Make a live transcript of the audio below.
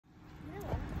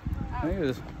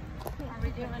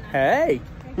Hey.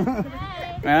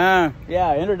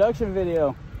 Yeah, introduction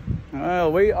video.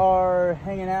 Well, we are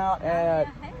hanging out at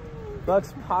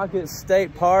Bucks Pocket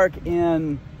State Park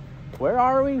in, where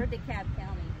are we? We're DeKalb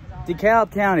County.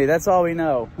 DeKalb County, that's all we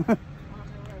know.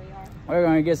 We're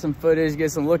going to get some footage,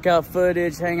 get some lookout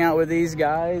footage, hang out with these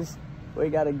guys. We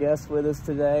got a guest with us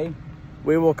today.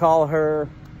 We will call her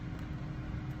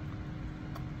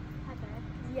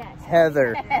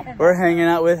Heather. We're hanging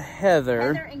out with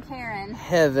Heather. Heather and Karen.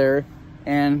 Heather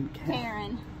and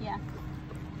Karen, yeah.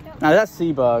 Now that's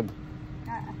Seabug.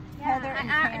 Heather and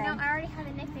Karen. No, I already have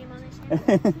a nickname on this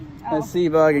channel. That's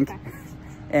Seabug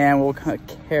and we'll call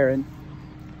Karen.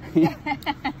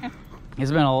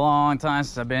 It's been a long time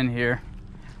since I've been here.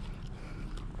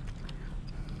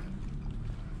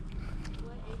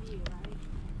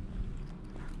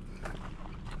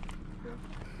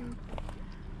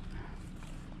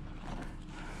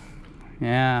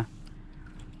 Yeah.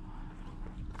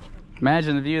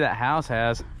 Imagine the view that house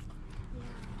has.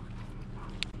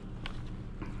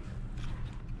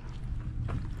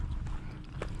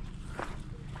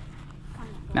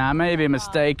 Now I may be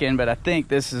mistaken, but I think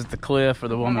this is the cliff where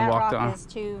the woman walked on. That rock is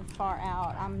too far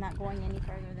out. I'm not going any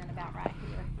further than about right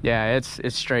here. Yeah,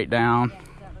 it's straight down.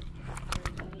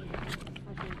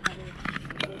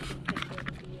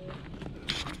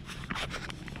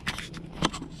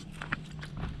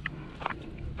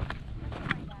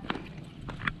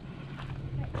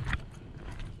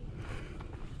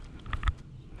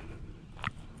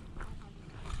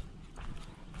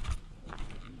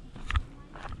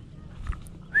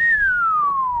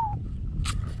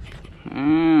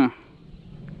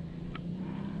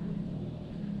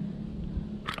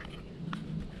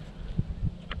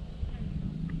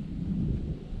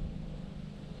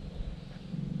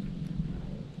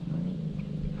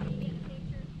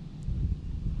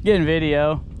 Getting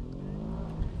video.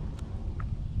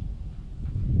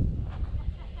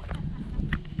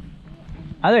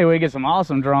 I think we get some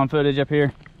awesome drone footage up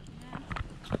here.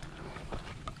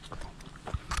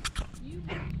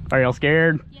 Are y'all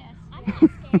scared? Yes. I'm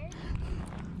not scared.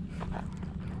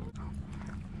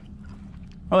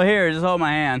 Well, here, just hold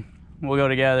my hand. We'll go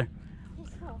together.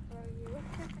 I'll throw you.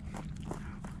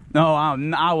 No,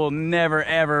 I will never,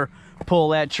 ever pull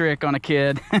that trick on a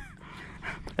kid.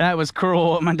 That was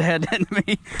cruel what my dad did to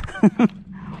me.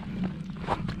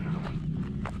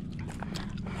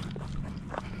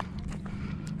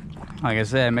 Like I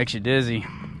said, it makes you dizzy.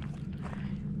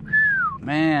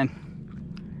 Man.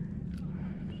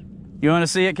 You want to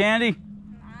see it, Candy? I'm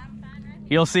fine right here.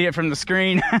 You'll see it from the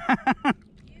screen. You've got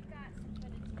some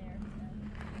footage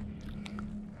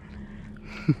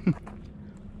there.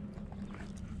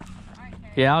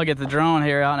 Yeah, I'll get the drone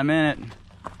here out in a minute.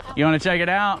 You want to check it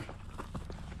out?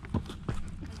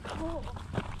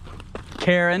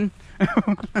 Karen.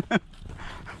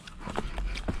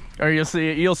 Or you'll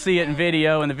see it in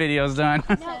video when the video's done.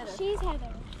 No, she's Heather.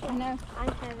 I know.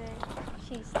 I'm Heather.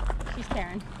 She's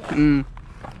Karen. Yeah. Mm.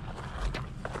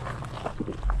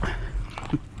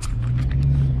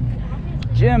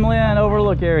 Jim Lynn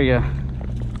Overlook area.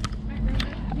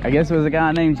 I guess it was a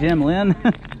guy named Jim Lynn.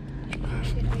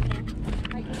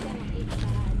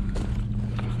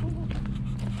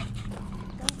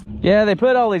 Yeah, they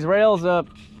put all these rails up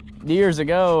years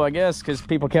ago, I guess, because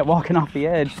people kept walking off the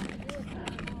edge.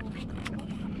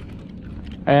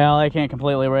 Well, they can't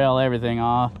completely rail everything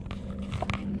off.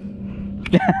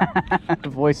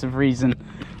 Voice of reason.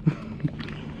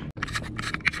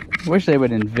 Wish they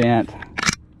would invent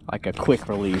like a quick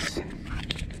release.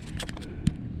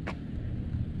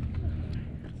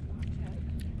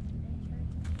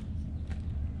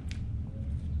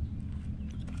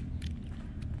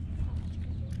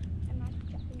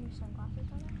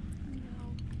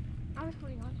 I was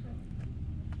holding on to it.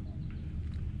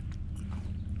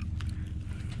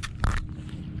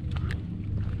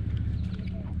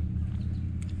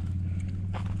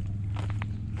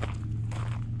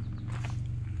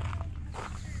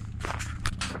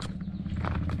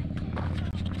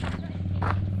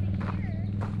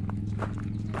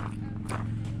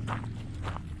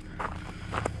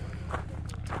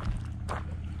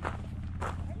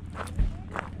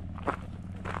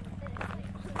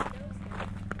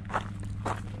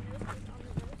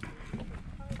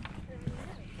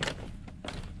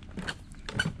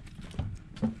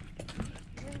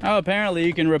 Oh, apparently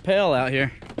you can rappel out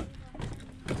here.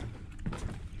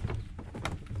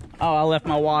 Oh, I left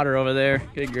my water over there.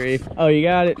 Good grief. Oh, you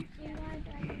got it?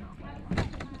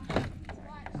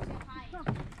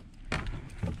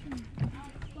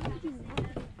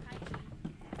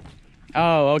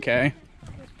 Oh, okay.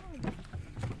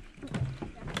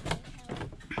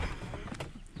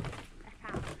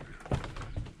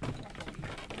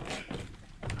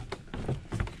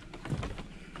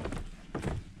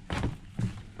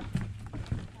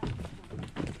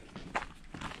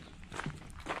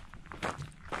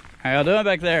 How y'all doing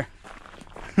back there?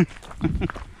 I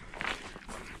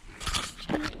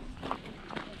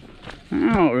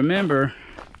don't remember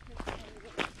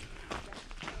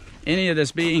any of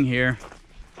this being here.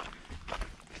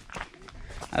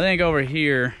 I think over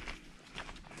here.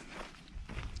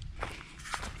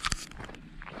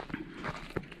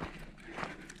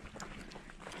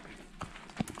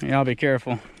 Y'all be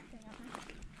careful.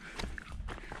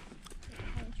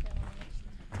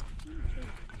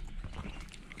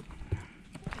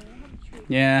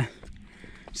 Yeah,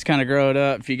 just kind of grow it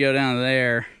up. If you go down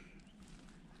there,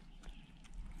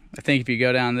 I think if you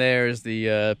go down there is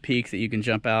the peak that you can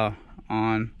jump out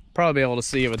on. Probably be able to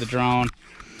see it with the drone.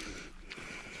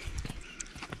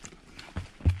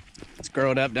 Let's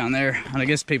grow it up down there. I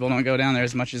guess people don't go down there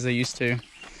as much as they used to.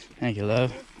 Thank you,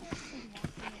 love.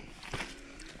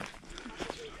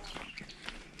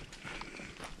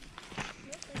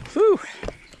 Whew.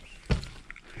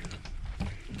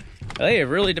 They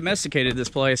have really domesticated this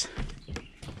place.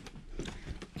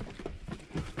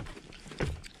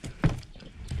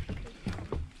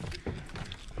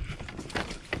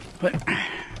 But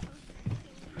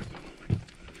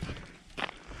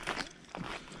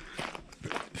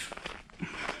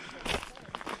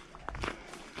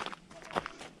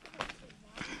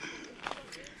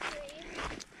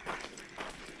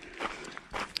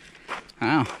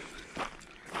wow.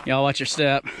 Y'all watch your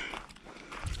step.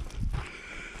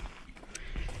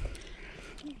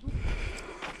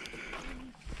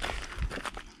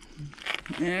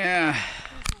 Yeah.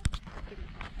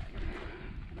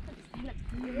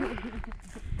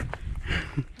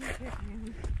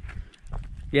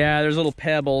 Yeah, there's little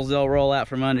pebbles. They'll roll out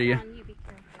from under you.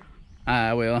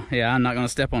 I will. Yeah, I'm not going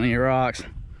to step on any rocks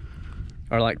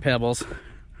or like pebbles.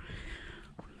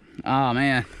 Oh,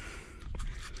 man.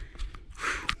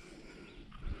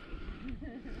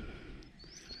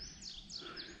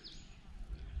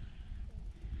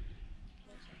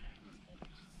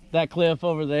 That cliff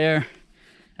over there,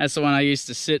 that's the one I used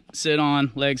to sit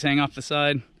on, legs hang off the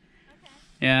side. Okay.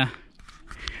 Yeah.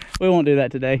 We won't do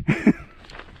that today.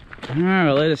 All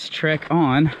right, let us trek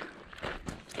on.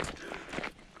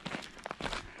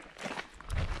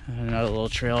 Another little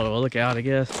trail to look out, I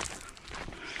guess.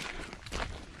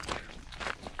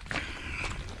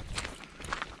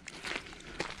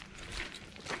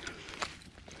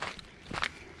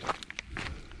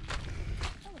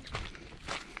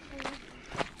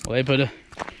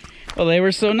 Well, they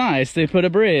were so nice. They put a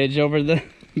bridge over the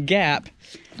gap.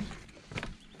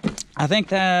 I think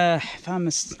that, if I'm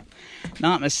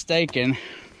not mistaken,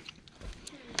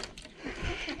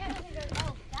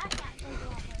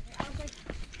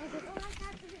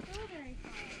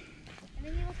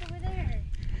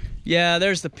 yeah,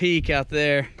 there's the peak out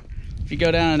there. If you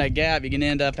go down in that gap, you can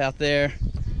end up out there.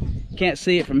 Can't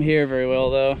see it from here very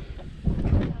well, though.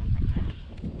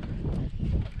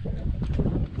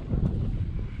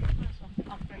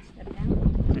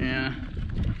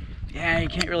 Yeah, you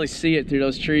can't really see it through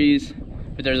those trees,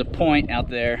 but there's a point out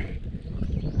there.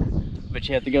 But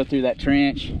you have to go through that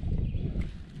trench.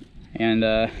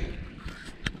 And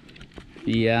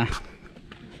yeah.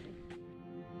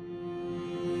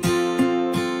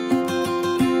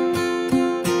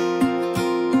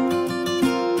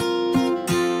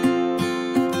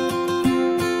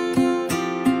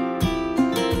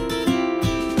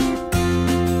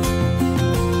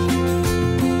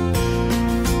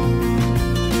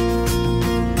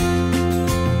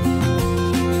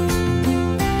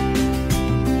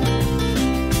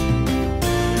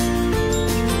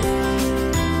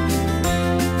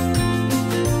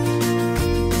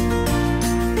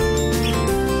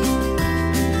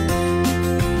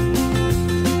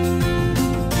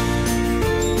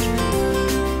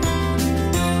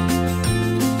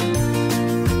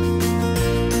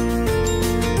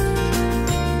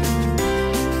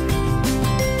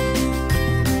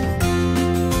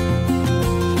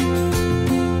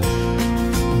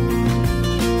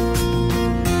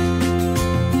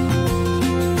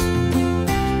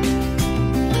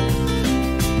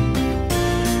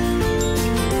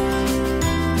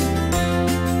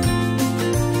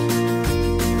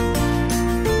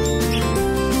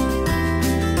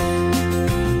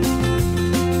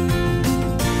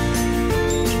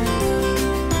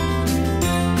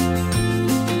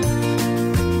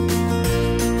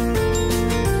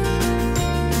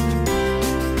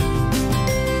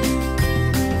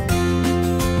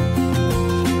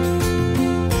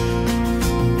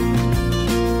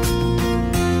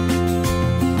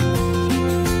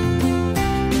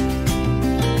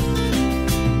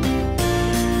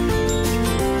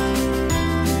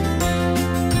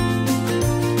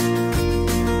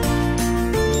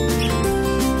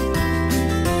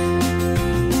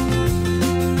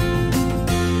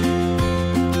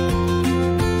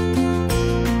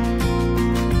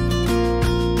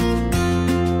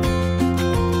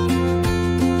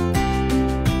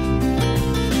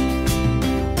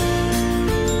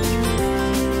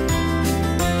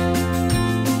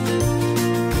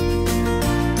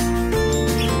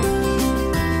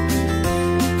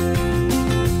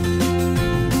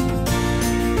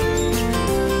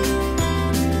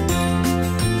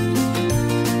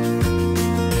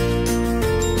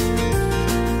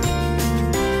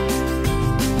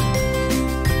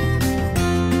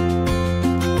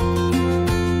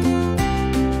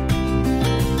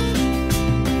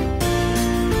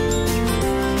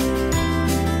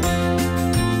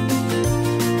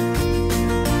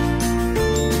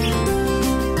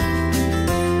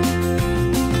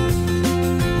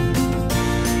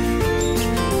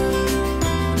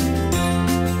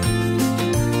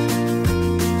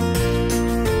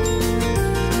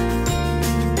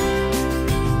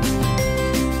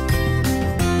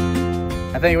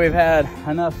 think we've had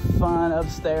enough fun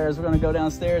upstairs. We're gonna go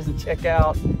downstairs and check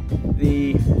out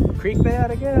the creek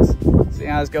bed, I guess. So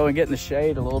yeah, let's go and get in the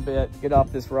shade a little bit, get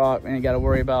off this rock. Man, you gotta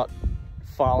worry about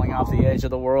falling off the edge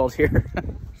of the world here.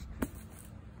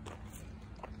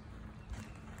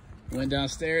 Went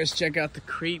downstairs, check out the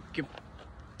creek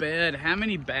bed. How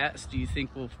many bats do you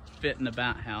think will fit in the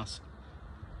bat house?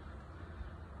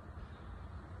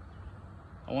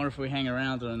 I wonder if we hang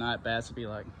around through the night, bats would be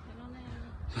like.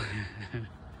 I don't know.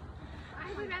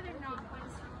 I would rather not.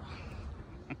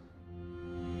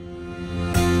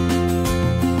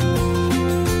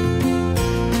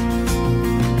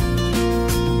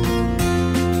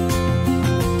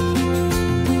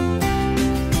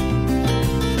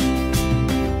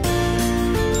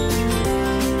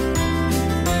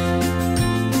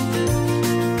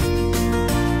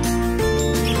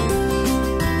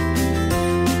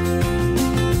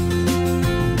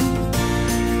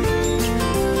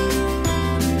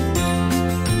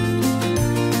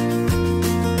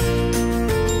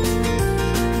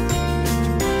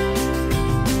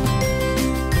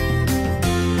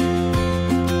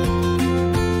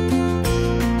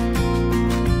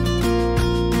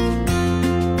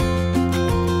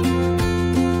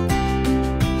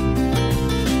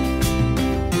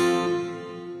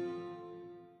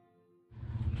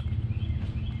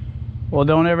 Well,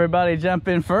 don't everybody jump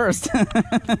in first. Sure,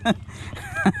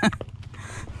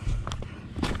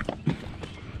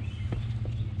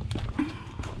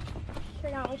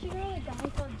 now we should go to a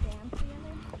dinosaur jam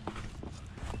together.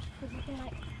 Because you can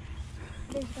like,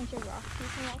 there's a bunch of rocks you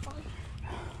can walk on.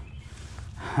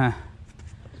 Huh.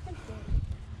 It's been big.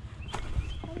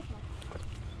 That is my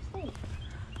state.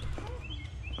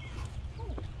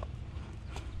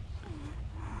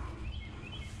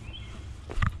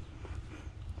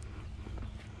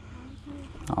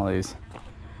 All these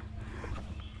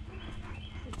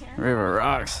river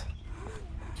rocks.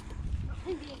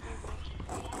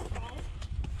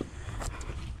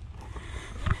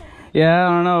 Yeah, I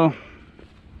don't know.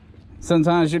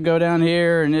 Sometimes you go down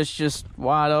here and it's just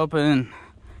wide open.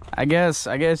 I guess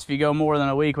if you go more than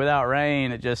a week without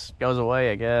rain, it just goes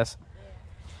away, I guess.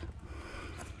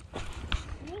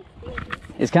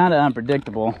 It's kind of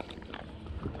unpredictable.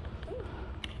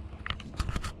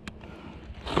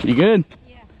 You good?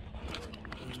 Yeah.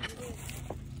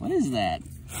 What is that?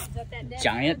 Is that dead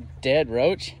Giant dead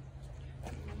roach?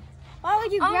 Why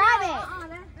would you grab it? Oh,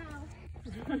 that's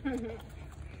no.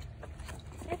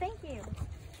 Yeah, thank you.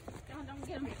 Don't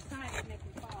get them excited and make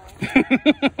them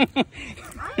fall.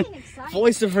 I ain't excited.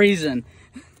 Voice of reason.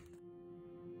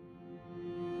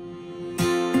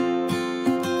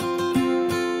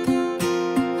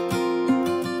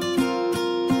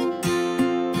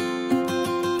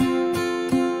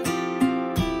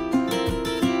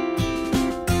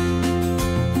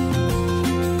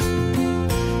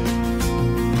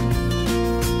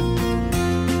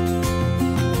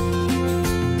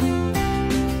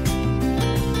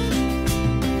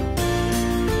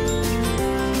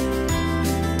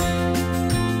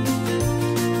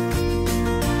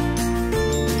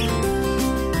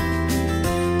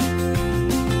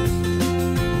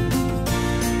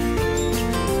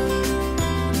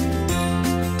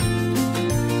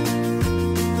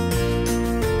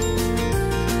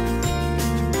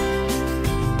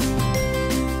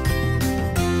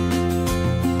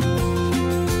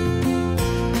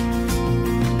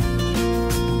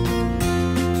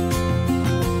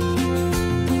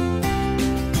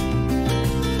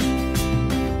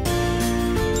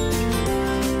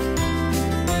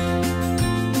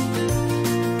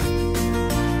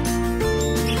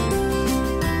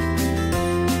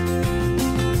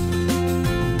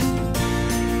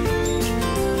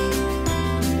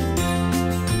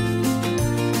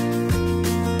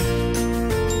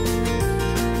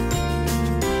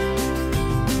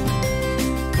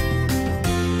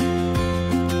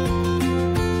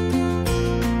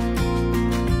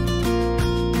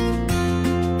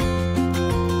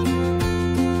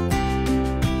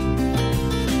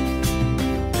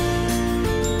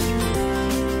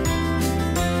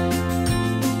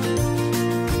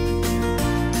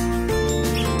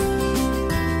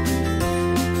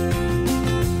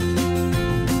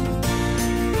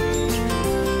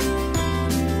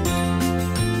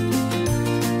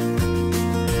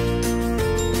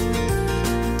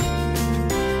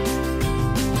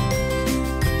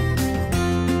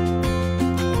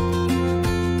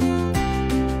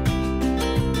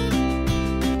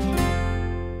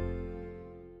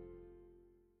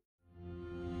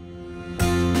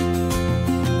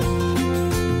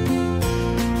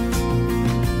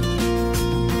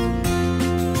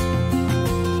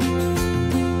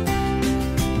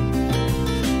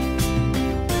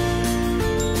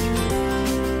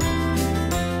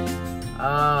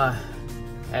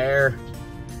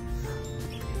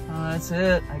 That's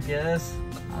it, I guess.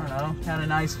 I don't know. Kind of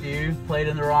nice view. Played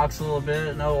in the rocks a little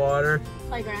bit. No water.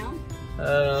 Playground.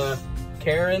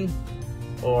 Karen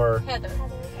or Heather.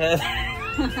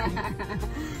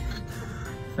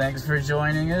 Thanks for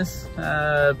joining us.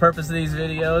 Purpose of these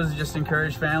videos is just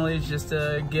encourage families just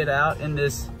to get out in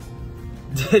this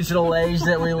digital age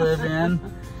that we live in,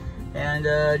 and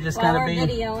just kind of be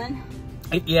videoing.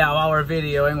 Yeah, while we're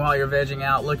videoing, while you're vegging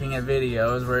out looking at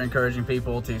videos, we're encouraging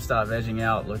people to stop vegging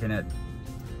out looking at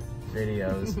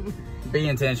videos. Be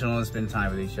intentional and spend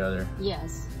time with each other.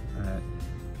 Yes.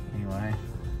 Anyway.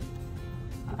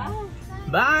 Bye.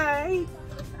 Bye.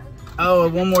 Oh,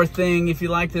 one more thing. If you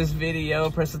like this video,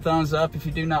 press the thumbs up. If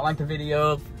you do not like the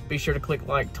video, be sure to click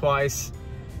like twice.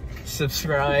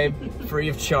 Subscribe, free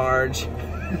of charge.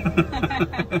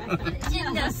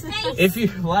 If you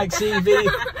like seeing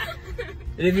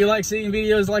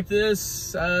videos like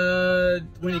this,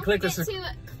 when you click this,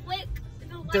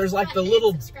 there's like the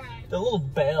little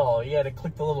bell. You got to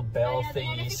click the little bell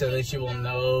thingy so that you will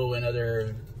know when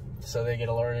so they get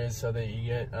alerted, so that you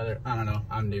get other. I don't know.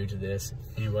 I'm new to this.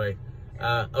 Anyway,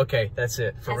 okay, that's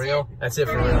it. For real? That's it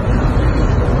for real.